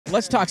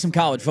Let's talk some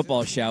college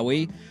football, shall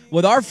we?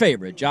 With our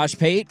favorite, Josh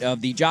Pate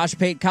of the Josh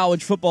Pate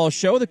College Football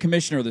Show, the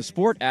commissioner of the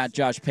sport, at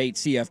Josh Pate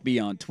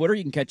CFB on Twitter.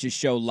 You can catch his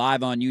show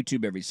live on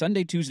YouTube every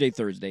Sunday, Tuesday,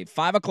 Thursday,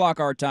 5 o'clock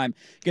our time.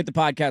 Get the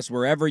podcast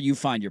wherever you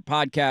find your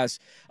podcasts.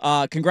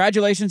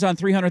 Congratulations on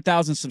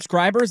 300,000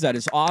 subscribers. That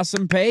is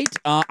awesome, Pate.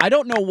 I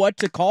don't know what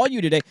to call you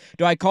today.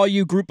 Do I call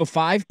you Group of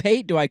 5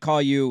 Pate? Do I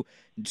call you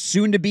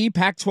soon-to-be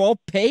Pac-12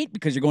 Pate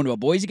because you're going to a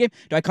Boise game?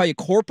 Do I call you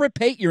Corporate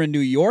Pate? You're in New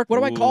York. What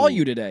do I call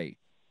you today?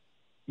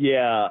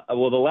 Yeah,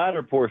 well, the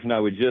latter portion I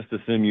would just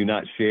assume you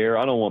not share.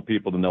 I don't want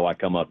people to know I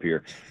come up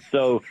here.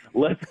 So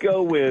let's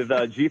go with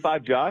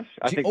G5 Josh.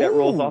 I think that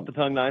rolls off the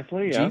tongue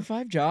nicely. Yeah.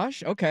 G5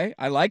 Josh. Okay,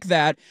 I like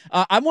that.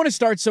 I want to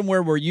start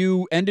somewhere where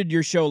you ended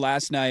your show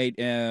last night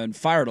and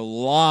fired a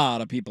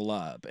lot of people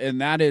up,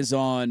 and that is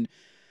on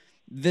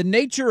the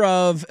nature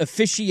of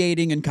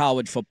officiating in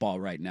college football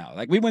right now.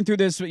 Like, we went through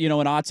this, in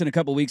Autzen a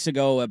couple weeks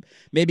ago,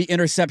 maybe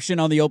interception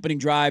on the opening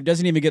drive,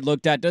 doesn't even get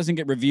looked at, doesn't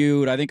get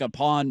reviewed. I think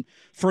upon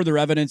further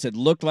evidence, it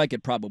looked like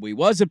it probably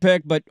was a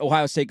pick, but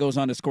Ohio State goes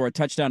on to score a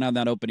touchdown on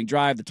that opening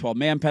drive, the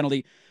 12-man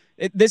penalty.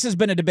 This has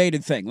been a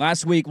debated thing.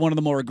 Last week, one of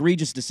the more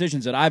egregious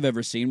decisions that I've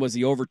ever seen was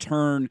the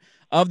overturn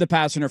of the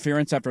pass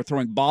interference after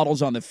throwing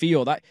bottles on the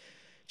field.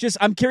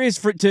 I'm curious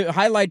to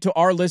highlight to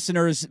our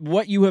listeners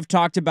what you have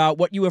talked about,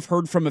 what you have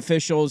heard from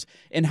officials,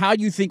 and how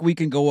you think we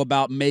can go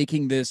about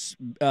making this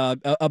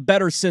a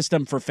better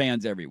system for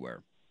fans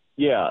everywhere.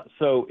 Yeah,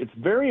 so it's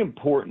very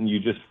important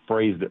you just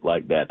phrased it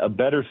like that, a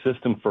better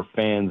system for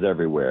fans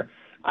everywhere.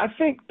 I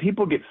think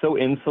people get so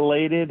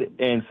insulated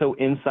and so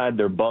inside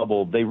their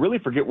bubble, they really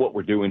forget what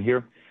we're doing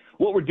here.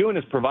 What we're doing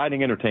is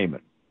providing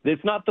entertainment.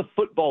 It's not the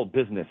football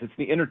business. It's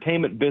the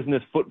entertainment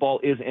business. Football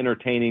is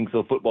entertaining,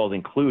 so football is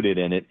included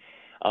in it.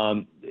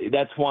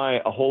 That's why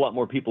a whole lot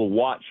more people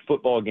watch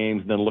football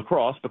games than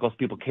lacrosse, because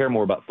people care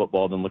more about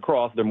football than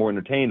lacrosse. They're more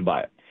entertained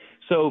by it.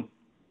 So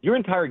your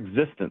entire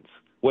existence,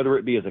 whether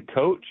it be as a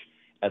coach,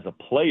 as a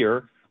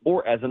player,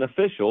 or as an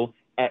official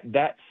at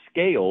that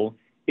scale,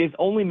 is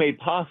only made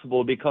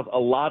possible because a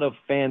lot of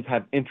fans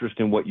have interest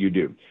in what you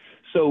do.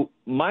 So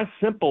my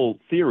simple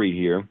theory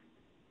here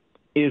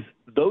is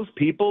those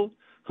people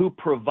who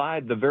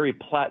provide the very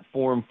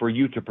platform for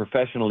you to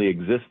professionally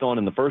exist on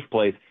in the first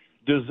place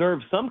deserve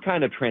some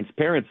kind of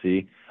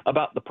transparency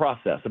about the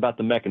process, about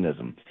the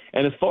mechanism.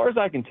 And as far as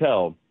I can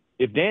tell,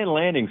 if Dan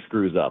Lanning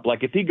screws up,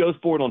 like if he goes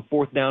for it on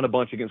fourth down a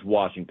bunch against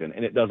Washington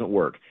and it doesn't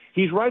work,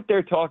 he's right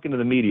there talking to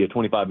the media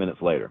 25 minutes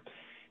later.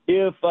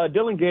 If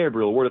Dylan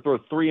Gabriel were to throw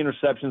 3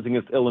 interceptions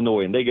against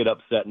Illinois and they get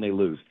upset and they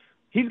lose,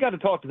 he's got to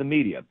talk to the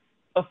media.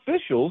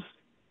 Officials,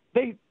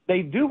 they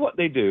do what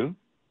they do.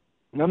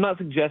 And I'm not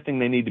suggesting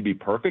they need to be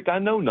perfect. I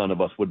know none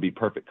of us would be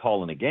perfect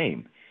calling a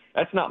game.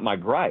 That's not my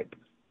gripe.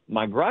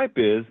 My gripe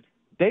is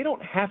they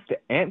don't have to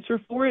answer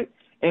for it,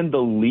 and the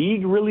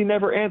league really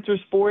never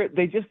answers for it.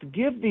 They just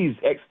give these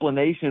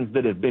explanations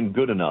that have been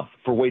good enough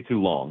for way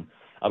too long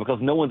because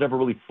no one's ever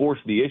really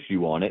forced the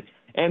issue on it.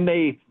 And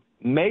they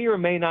may or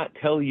may not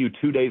tell you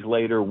 2 days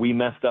later, we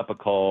messed up a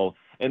call,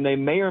 and they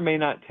may or may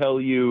not tell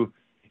you,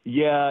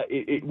 yeah,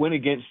 it went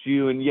against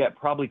you, and yeah, it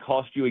probably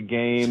cost you a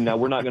game. Now,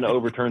 we're not going to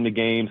overturn the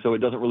game, so it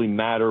doesn't really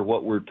matter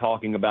what we're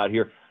talking about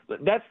here.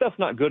 But that stuff's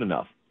not good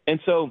enough. And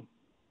so,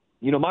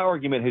 my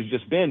argument has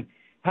just been,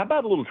 how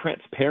about a little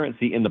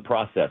transparency in the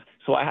process?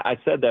 So I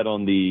said that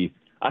on the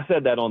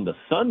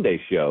Sunday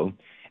show,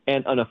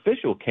 and an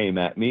official came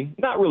at me,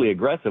 not really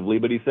aggressively,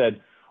 but he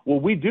said,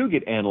 well, we do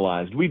get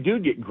analyzed. We do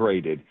get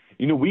graded.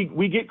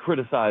 We get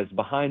criticized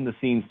behind the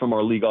scenes from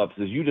our league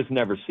offices. You just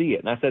never see it.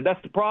 And I said,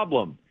 that's the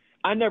problem.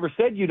 I never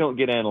said you don't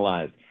get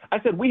analyzed.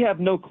 I said, we have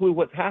no clue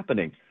what's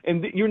happening.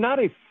 And you're not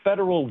a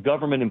federal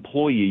government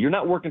employee. You're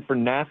not working for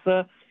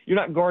NASA. You're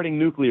not guarding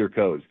nuclear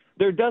codes.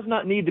 There does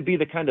not need to be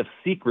the kind of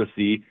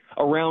secrecy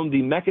around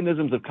the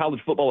mechanisms of college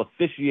football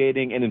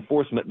officiating and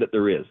enforcement that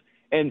there is.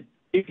 And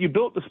if you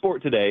built the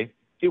sport today,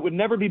 it would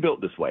never be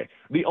built this way.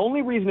 The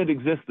only reason it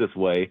exists this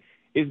way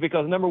is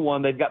because, number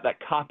one, they've got that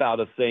cop-out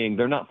of saying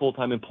they're not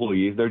full-time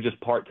employees, they're just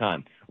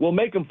part-time. Well,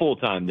 make them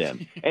full-time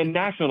then and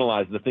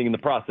nationalize the thing in the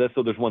process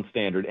so there's one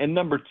standard. And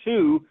number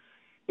two,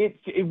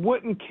 it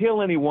wouldn't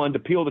kill anyone to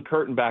peel the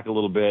curtain back a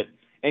little bit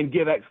and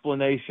give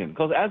explanation.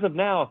 Because as of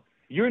now,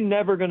 you're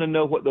never going to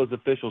know what those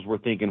officials were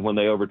thinking when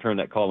they overturned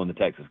that call in the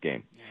Texas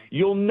game.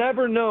 You'll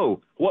never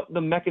know what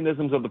the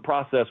mechanisms of the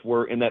process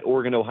were in that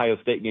Oregon-Ohio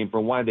State game for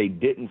why they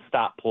didn't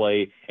stop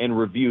play and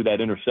review that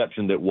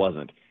interception that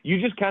wasn't. You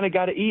just kind of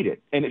got to eat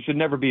it, and it should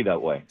never be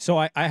that way. So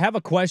I have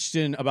a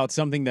question about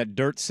something that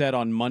Dirt said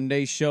on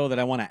Monday's show that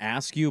I want to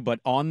ask you,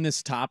 but on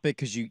this topic,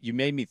 because you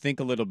made me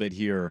think a little bit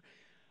here.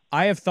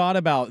 I have thought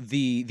about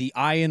the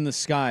eye in the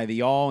sky,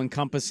 the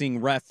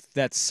all-encompassing ref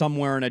that's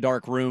somewhere in a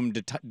dark room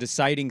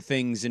deciding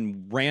things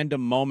in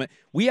random moment.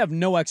 We have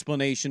no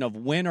explanation of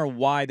when or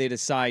why they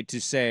decide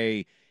to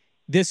say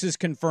this is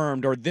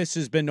confirmed or this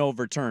has been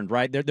overturned,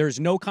 right? There's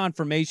no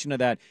confirmation of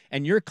that.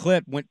 And your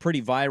clip went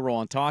pretty viral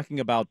on talking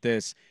about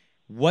this.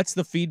 What's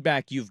the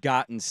feedback you've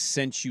gotten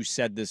since you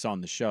said this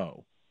on the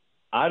show?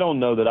 I don't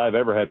know that I've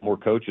ever had more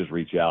coaches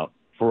reach out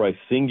for a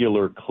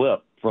singular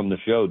clip from the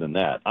show than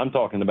that. I'm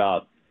talking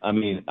about, I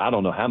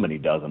don't know how many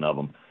dozen of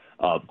them.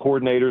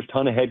 Coordinators,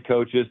 ton of head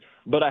coaches.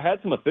 But I had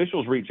some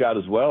officials reach out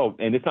as well,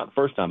 and it's not the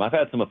first time. I've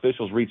had some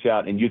officials reach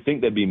out, and you'd think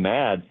they'd be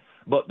mad,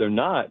 but they're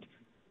not.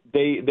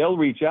 They'll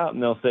reach out,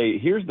 and they'll say,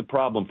 here's the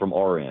problem from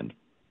our end.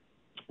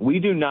 We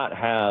do not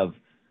have,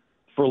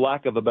 for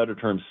lack of a better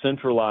term,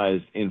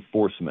 centralized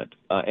enforcement.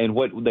 And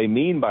what they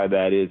mean by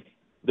that is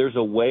there's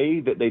a way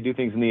that they do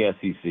things in the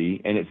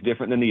SEC, and it's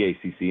different than the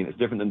ACC, and it's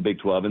different than the Big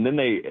 12. And then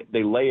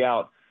they lay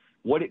out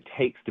what it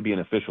takes to be an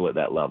official at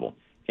that level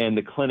and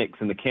the clinics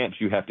and the camps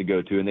you have to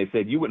go to. And they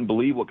said you wouldn't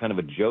believe what kind of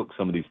a joke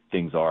some of these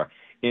things are,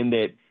 in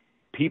that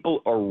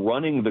people are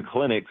running the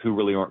clinics who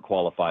really aren't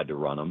qualified to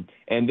run them,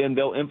 and then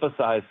they'll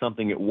emphasize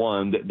something at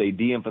one that they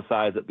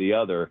de-emphasize at the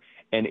other.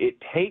 And it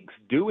takes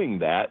doing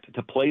that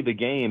to play the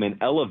game and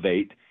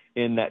elevate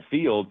in that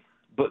field.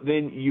 But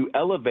then you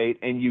elevate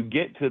and you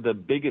get to the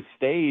biggest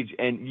stage,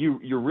 and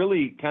you're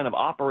really kind of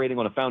operating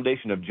on a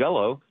foundation of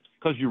jello,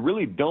 because you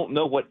really don't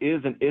know what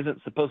is and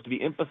isn't supposed to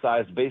be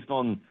emphasized based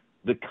on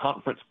the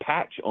conference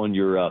patch on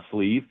your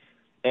sleeve.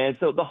 And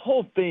so the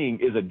whole thing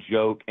is a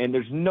joke, and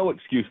there's no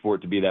excuse for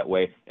it to be that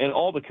way. And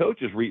all the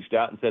coaches reached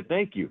out and said,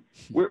 thank you.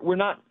 We're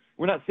not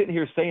sitting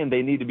here saying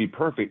they need to be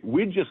perfect.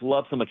 We just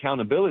love some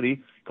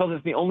accountability, because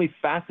it's the only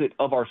facet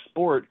of our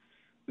sport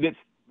that's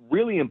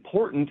really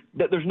important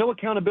that there's no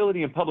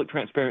accountability and public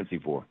transparency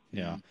for.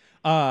 Yeah.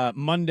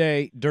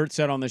 Monday, Dirt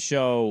said on the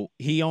show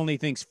he only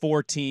thinks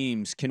 4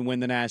 teams can win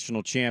the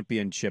national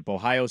championship: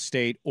 Ohio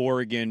State,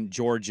 Oregon,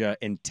 Georgia,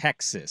 and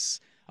Texas.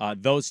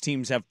 Those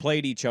teams have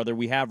played each other.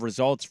 We have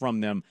results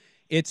from them.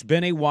 It's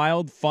been a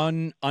wild,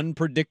 fun,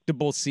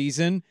 unpredictable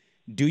season.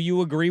 Do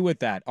you agree with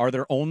that? Are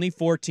there only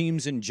 4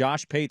 teams in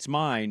Josh Pate's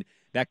mind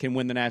that can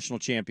win the national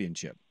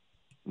championship?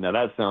 Now,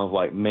 that sounds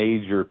like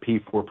major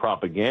P4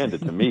 propaganda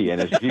to me. And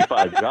as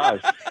G5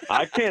 Josh,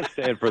 I can't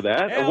stand for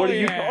that. Hell what are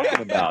yeah. you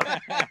talking about?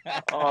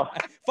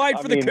 Fight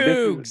for the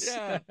Cougs.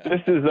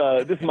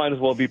 This might as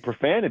well be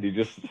profanity,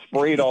 just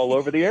sprayed all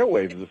over the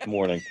airwaves this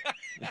morning.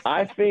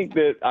 I think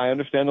that I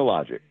understand the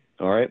logic,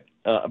 all right?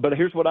 But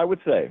here's what I would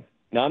say.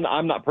 Now,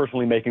 I'm not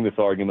personally making this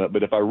argument,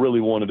 but if I really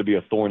wanted to be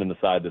a thorn in the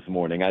side this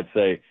morning, I'd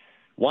say,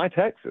 why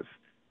Texas?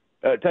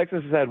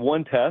 Texas has had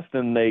one test,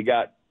 and they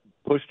got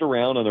pushed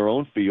around on their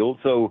own field.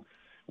 So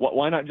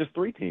why not just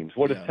 3 teams?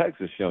 What has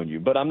Texas shown you?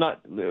 But I'm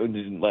not,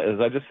 as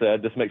I just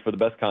said, this makes for the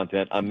best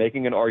content. I'm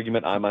making an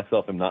argument I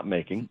myself am not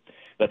making.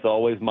 That's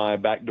always my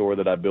back door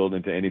that I build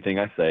into anything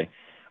I say.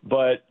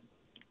 But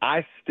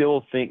I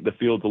still think the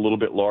field's a little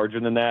bit larger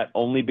than that,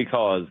 only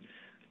because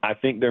I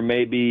think there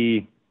may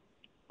be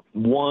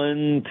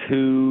 1,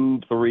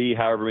 2, 3,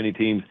 however many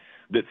teams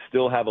that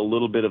still have a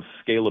little bit of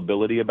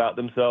scalability about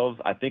themselves.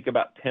 I think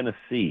about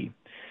Tennessee.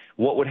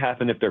 What would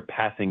happen if their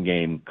passing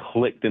game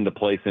clicked into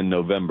place in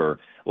November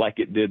like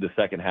it did the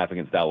second half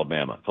against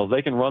Alabama? Because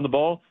they can run the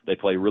ball, they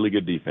play really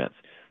good defense.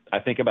 I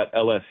think about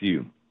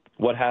LSU.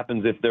 What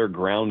happens if their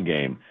ground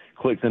game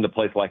clicks into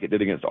place like it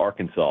did against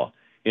Arkansas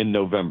in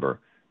November?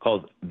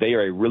 Because they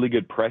are a really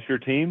good pressure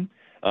team.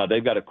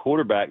 They've got a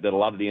quarterback that a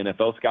lot of the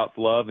NFL scouts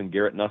love, and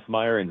Garrett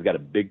Nussmeier, and he's got a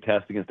big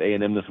test against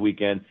A&M this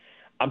weekend.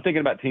 I'm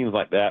thinking about teams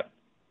like that.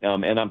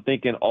 And I'm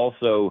thinking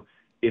also,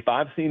 if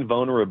I've seen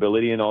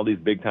vulnerability in all these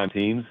big-time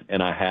teams,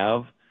 and I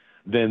have,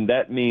 then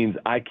that means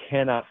I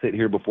cannot sit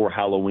here before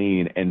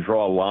Halloween and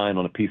draw a line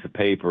on a piece of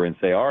paper and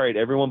say, all right,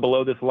 everyone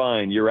below this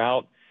line, you're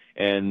out,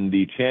 and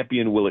the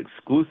champion will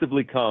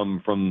exclusively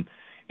come from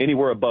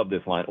anywhere above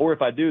this line. Or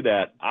if I do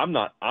that, I'm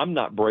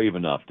not brave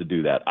enough to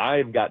do that.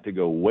 I've got to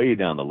go way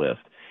down the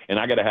list, and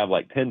I got to have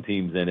like 10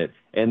 teams in it,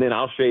 and then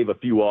I'll shave a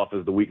few off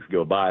as the weeks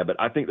go by. But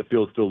I think the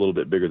field's still a little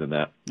bit bigger than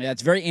that. Yeah,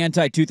 it's very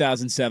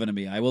anti-2007 to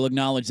me. I will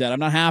acknowledge that. I'm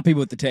not happy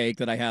with the take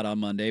that I had on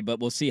Monday, but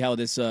we'll see how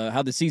the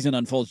season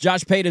unfolds.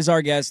 Josh Pate is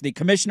our guest, the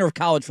commissioner of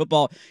college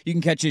football. You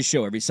can catch his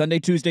show every Sunday,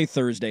 Tuesday,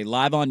 Thursday,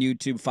 live on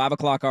YouTube, 5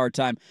 o'clock our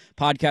time,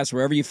 podcast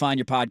wherever you find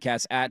your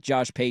podcasts, at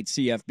Josh Pate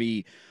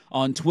CFB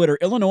on Twitter.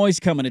 Illinois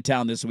is coming to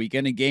town this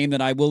weekend, a game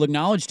that I will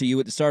acknowledge to you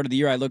at the start of the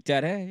year. I looked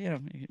at,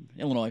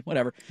 Illinois,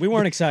 whatever. We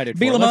weren't excited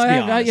for it. Bielema,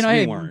 Let's be honest.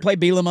 We weren't. Played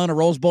Bielema in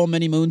a Rose Bowl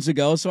many moons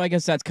ago, so I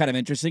guess that's kind of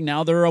interesting.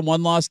 Now they're a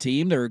one-loss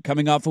team. They're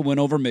coming off a win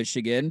over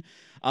Michigan.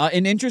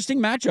 An interesting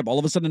matchup. All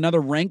of a sudden, another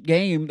ranked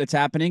game that's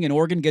happening, and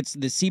Oregon gets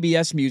the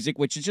CBS music,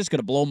 which is just going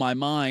to blow my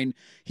mind,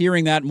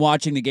 hearing that and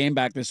watching the game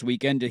back this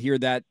weekend, to hear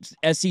that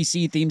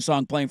SEC theme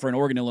song playing for an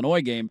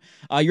Oregon-Illinois game.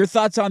 Your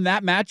thoughts on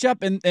that matchup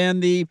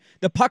and the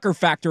pucker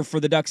factor for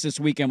the Ducks this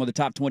weekend with the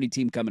top 20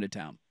 team coming to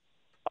town?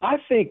 I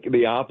think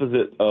the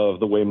opposite of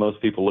the way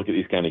most people look at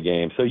these kind of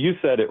games. So you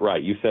said it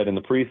right. You said in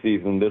the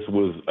preseason this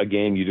was a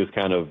game you just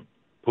kind of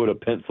put a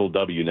pencil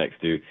W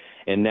next to,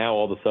 and now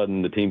all of a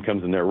sudden the team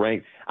comes in their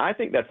rank. I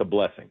think that's a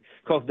blessing,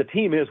 because the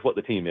team is what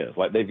the team is.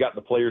 Like, they've got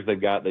the players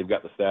they've got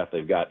the staff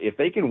they've got. If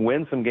they can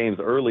win some games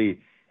early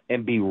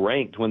and be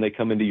ranked when they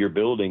come into your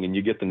building, and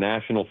you get the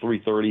national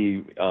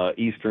 3:30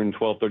 Eastern,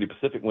 12:30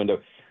 Pacific window,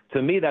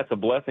 to me that's a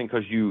blessing,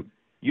 because you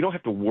don't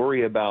have to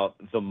worry about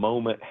the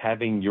moment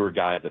having your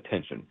guy's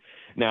attention.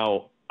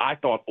 Now, I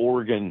thought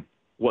Oregon,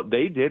 what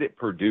they did at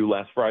Purdue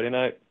last Friday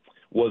night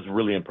was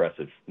really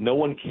impressive. No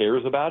one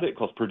cares about it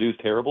because Purdue's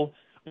terrible.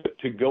 But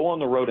to go on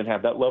the road and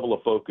have that level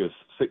of focus,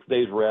 6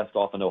 days rest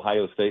off an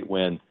Ohio State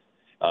win,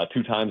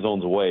 2 time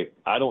zones away,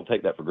 I don't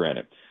take that for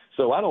granted.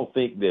 So I don't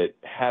think that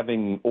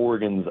having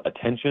Oregon's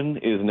attention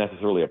is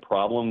necessarily a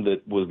problem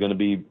that was going to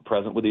be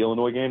present with the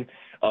Illinois game.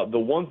 The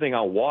one thing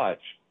I'll watch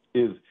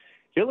is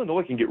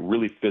Illinois can get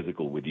really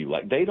physical with you.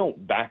 Like, they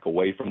don't back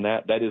away from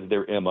that. That is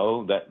their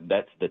MO.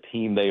 That's the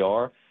team they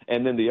are.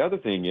 And then the other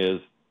thing is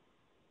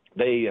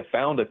they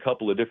found a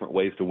couple of different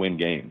ways to win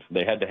games.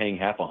 They had to hang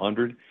half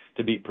 100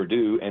 to beat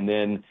Purdue, and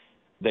then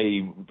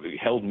they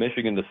held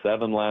Michigan to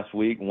 7 last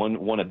week,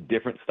 won a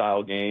different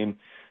style game.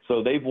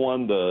 So they've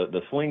won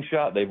the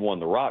slingshot. They've won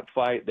the rock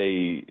fight.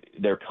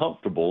 They're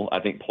comfortable, I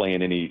think,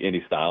 playing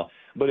any style.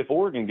 But if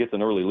Oregon gets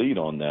an early lead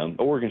on them,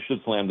 Oregon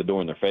should slam the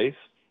door in their face.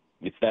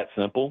 It's that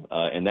simple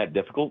and that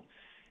difficult.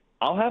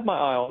 I'll have my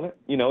eye on it.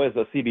 You know, as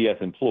a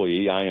CBS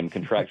employee, I am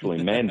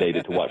contractually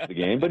mandated to watch the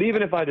game. But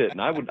even if I didn't,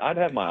 I'd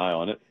have my eye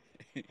on it.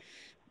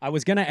 I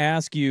was going to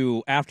ask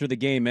you after the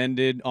game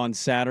ended on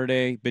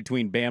Saturday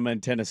between Bama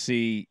and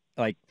Tennessee,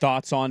 like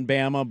thoughts on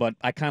Bama, but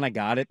I kind of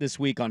got it this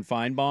week on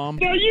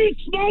Feinbaum. Are you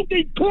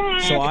smoking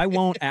crack? So I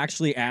won't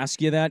actually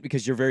ask you that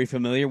because you're very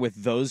familiar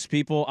with those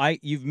people.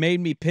 You've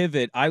made me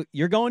pivot.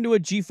 You're going to a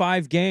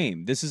G5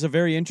 game. This is a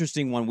very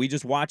interesting one. We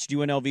just watched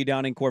UNLV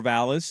down in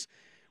Corvallis.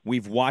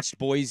 We've watched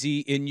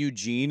Boise in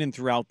Eugene, and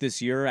throughout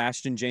this year,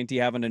 Ashton Jeanty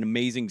having an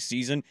amazing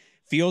season.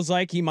 Feels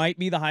like he might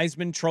be the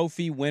Heisman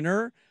Trophy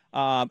winner.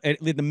 At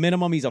the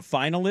minimum, he's a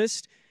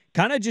finalist.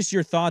 Kind of just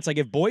your thoughts. Like,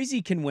 if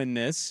Boise can win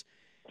this,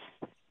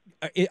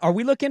 are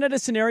we looking at a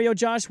scenario,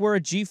 Josh, where a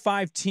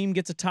G5 team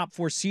gets a top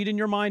 4 seed in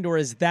your mind, or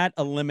is that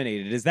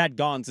eliminated? Is that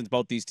gone since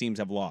both these teams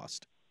have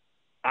lost?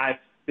 I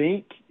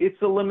think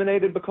it's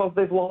eliminated because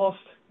they've lost,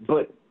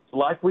 but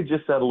like we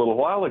just said a little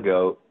while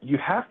ago, you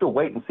have to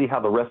wait and see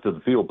how the rest of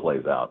the field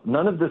plays out.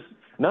 None of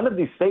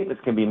these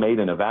statements can be made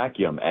in a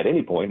vacuum at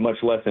any point, much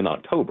less in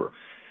October.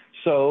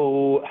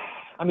 So,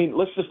 I mean,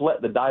 let's just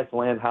let the dice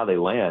land how they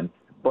land.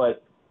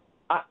 But,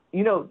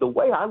 the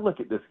way I look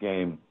at this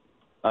game,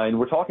 and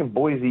we're talking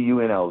Boise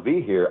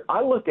UNLV here,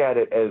 I look at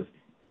it as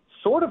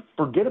sort of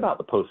forget about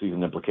the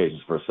postseason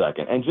implications for a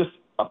second and just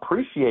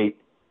appreciate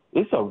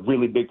it's a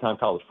really big-time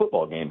college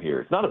football game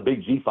here. It's not a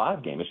big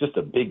G5 game. It's just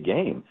a big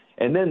game.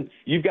 And then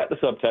you've got the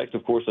subtext,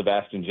 of course, of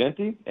Ashton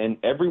Jeanty, and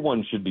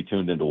everyone should be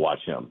tuned in to watch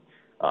him.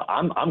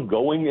 I'm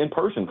going in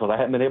person because I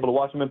haven't been able to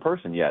watch him in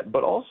person yet.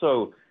 But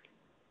also,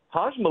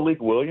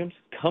 Malik Williams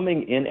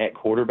coming in at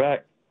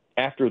quarterback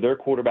after their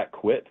quarterback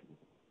quit,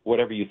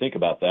 whatever you think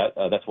about that,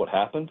 that's what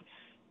happened,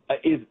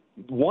 is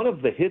one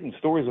of the hidden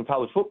stories of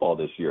college football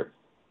this year.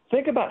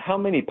 Think about how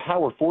many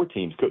Power 4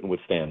 teams couldn't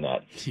withstand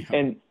that. Yeah.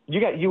 And you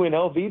got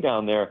UNLV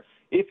down there.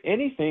 If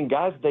anything,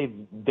 guys,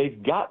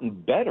 they've gotten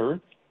better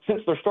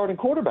since their starting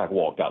quarterback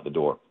walked out the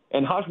door.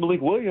 And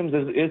Malik Williams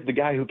is the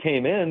guy who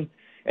came in,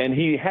 and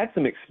he had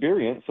some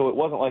experience, so it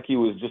wasn't like he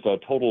was just a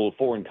total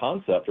foreign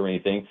concept or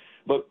anything.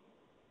 But,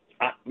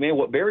 man,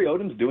 what Barry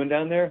Odom's doing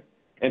down there,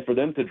 and for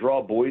them to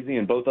draw Boise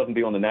and both of them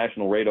be on the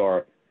national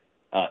radar,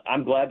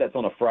 I'm glad that's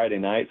on a Friday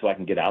night so I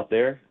can get out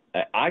there.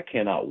 I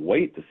cannot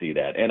wait to see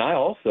that. And I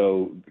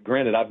also,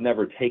 granted, I've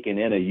never taken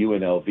in a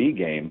UNLV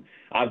game.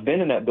 I've been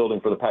in that building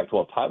for the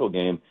Pac-12 title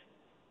game.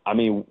 I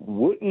mean,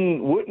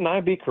 wouldn't I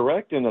be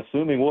correct in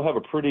assuming we'll have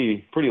a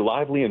pretty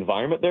lively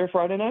environment there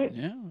Friday night?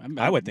 Yeah,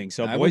 I would think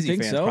so. Boise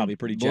fans probably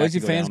pretty jacked. Boise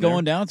fans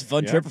going down. It's a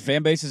fun trip for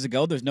fan bases to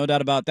go. There's no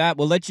doubt about that.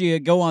 We'll let you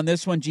go on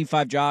this one,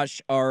 G5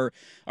 Josh. Are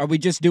we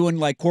just doing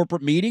like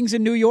corporate meetings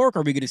in New York?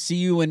 Are we going to see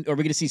you are we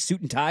going to see suit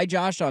and tie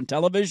Josh on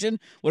television?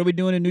 What are we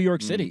doing in New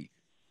York City?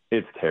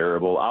 It's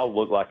terrible. I'll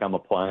look like I'm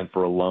applying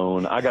for a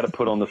loan. I got to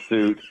put on the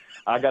suit.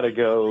 I got to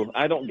go.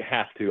 I don't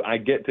have to. I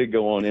get to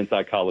go on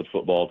Inside College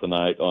Football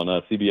tonight on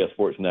CBS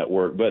Sports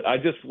Network. But I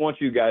just want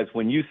you guys,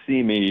 when you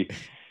see me,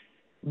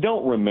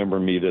 don't remember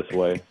me this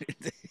way.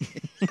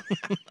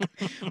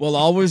 Well,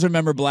 always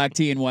remember black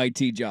tea and white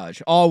tea,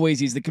 Josh. Always.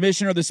 He's the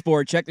commissioner of the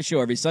sport. Check the show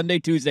every Sunday,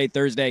 Tuesday,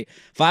 Thursday,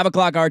 5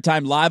 o'clock our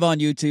time, live on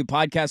YouTube,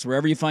 podcast,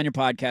 wherever you find your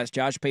podcast.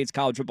 Josh Pate's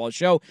College Football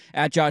Show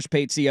at Josh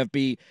Pate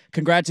CFB.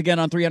 Congrats again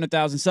on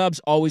 300,000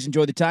 subs. Always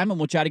enjoy the time, and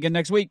we'll chat again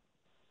next week.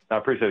 I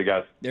appreciate it,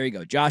 guys. There you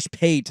go. Josh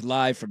Pate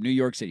live from New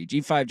York City.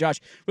 G5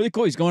 Josh, really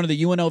cool. He's going to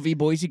the UNLV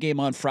Boise game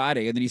on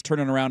Friday, and then he's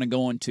turning around and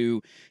going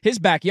to his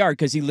backyard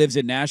because he lives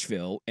in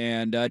Nashville.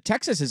 And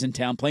Texas is in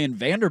town playing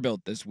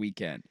Vanderbilt this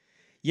weekend.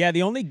 Yeah,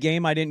 the only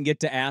game I didn't get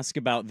to ask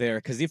about there,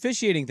 because the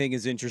officiating thing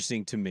is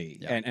interesting to me,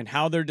 and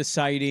how they're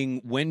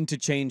deciding when to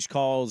change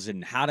calls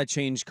and how to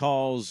change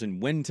calls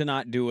and when to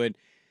not do it.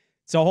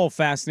 It's a whole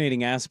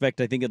fascinating aspect,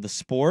 I think, of the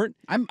sport.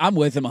 I'm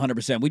with him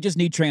 100%. We just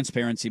need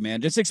transparency, man.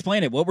 Just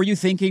explain it. What were you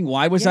thinking?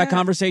 Why was that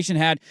conversation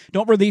had?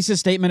 Don't release a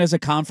statement as a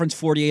conference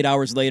 48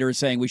 hours later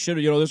saying we should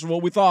have, this is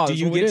what we thought. Do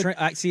you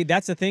get see,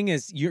 that's the thing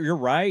is you're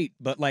right,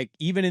 but like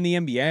even in the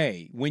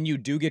NBA, when you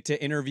do get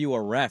to interview a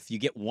ref, you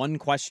get one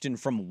question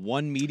from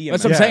one media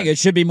That's what I'm saying. It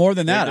should be more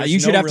than that. You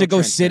should have to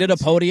go sit at a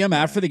podium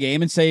after the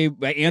game and say,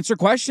 answer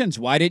questions.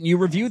 Why didn't you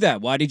review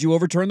that? Why did you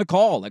overturn the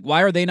call? Like,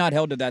 why are they not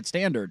held to that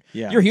standard?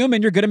 Yeah. You're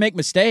human. You're going to make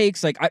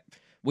mistakes. Like,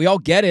 we all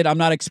get it. I'm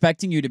not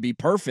expecting you to be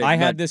perfect. I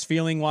had this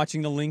feeling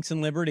watching the Lynx and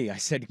Liberty. I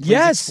said, please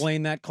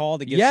explain that call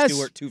to give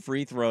Stewart 2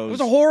 free throws. It was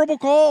a horrible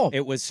call.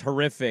 It was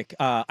horrific.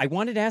 I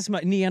wanted to ask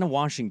about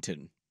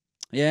Indiana-Washington.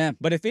 Yeah.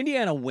 But if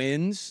Indiana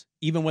wins,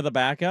 even with a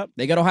backup.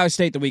 They got Ohio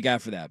State the week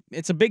after that.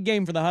 It's a big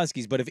game for the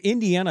Huskies, but if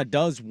Indiana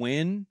does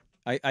win,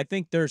 I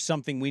think there's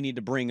something we need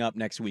to bring up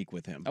next week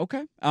with him.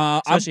 Okay.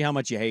 Especially how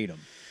much you hate him.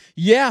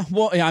 Yeah,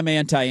 well, I'm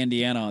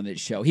anti-Indiana on this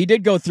show. He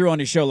did go through on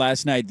his show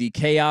last night the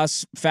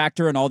chaos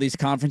factor in all these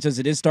conferences.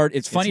 It's funny.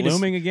 It's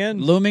looming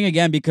again. Looming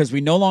again because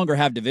we no longer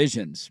have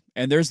divisions,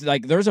 and there's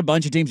a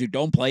bunch of teams who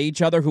don't play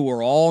each other who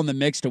are all in the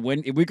mix to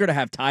win. We're going to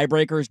have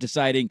tiebreakers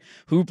deciding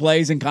who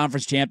plays in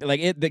conference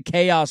champion. The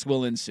chaos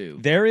will ensue.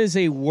 There is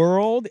a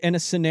world and a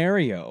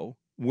scenario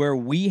where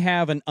we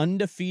have an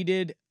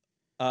undefeated.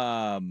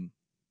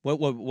 What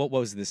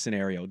was the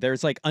scenario?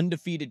 There's like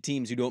undefeated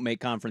teams who don't make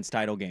conference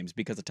title games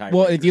because of tiebreakers.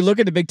 Well, if you look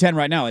at the Big Ten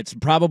right now, it's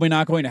probably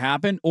not going to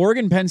happen.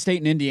 Oregon, Penn State,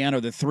 and Indiana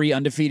are the 3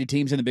 undefeated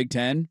teams in the Big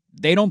Ten.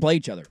 They don't play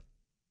each other.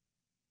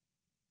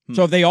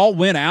 So if they all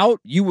win out,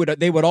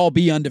 they would all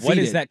be undefeated. What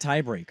is that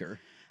tiebreaker?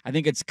 I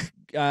think it's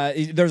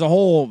there's a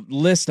whole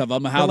list of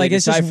them. How they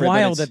decipher it's just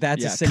wild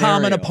that's a scenario.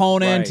 Common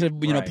opponent,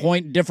 right.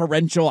 Point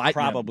differential,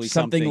 probably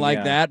something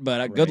like that.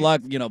 But good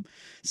luck,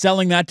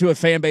 selling that to a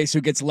fan base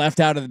who gets left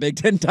out of the Big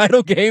Ten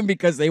title game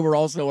because they were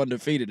also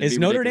undefeated. Is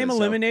Notre Dame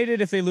eliminated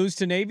if they lose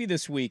to Navy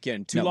this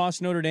weekend? 2-loss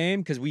Notre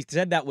Dame, because we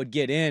said that would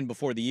get in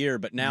before the year,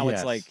 but now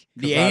it's like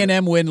the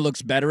A&M win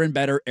looks better and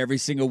better every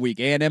single week.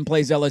 A&M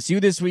plays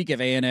LSU this week. If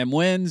A&M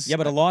wins,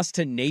 but a loss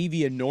to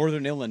Navy in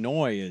Northern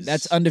Illinois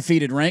that's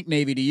undefeated ranked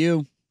Navy to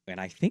you. And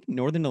I think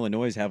Northern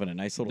Illinois is having a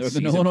nice little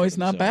season. Northern Illinois is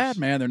not bad,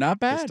 man. They're not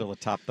bad. They're still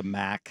atop the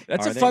MAC.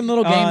 That's a fun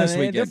little game this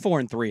weekend. They're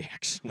 4-3,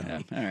 actually.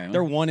 Yeah. All right,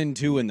 they're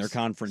 1-2 in their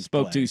conference.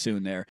 Spoke play. too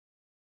soon there.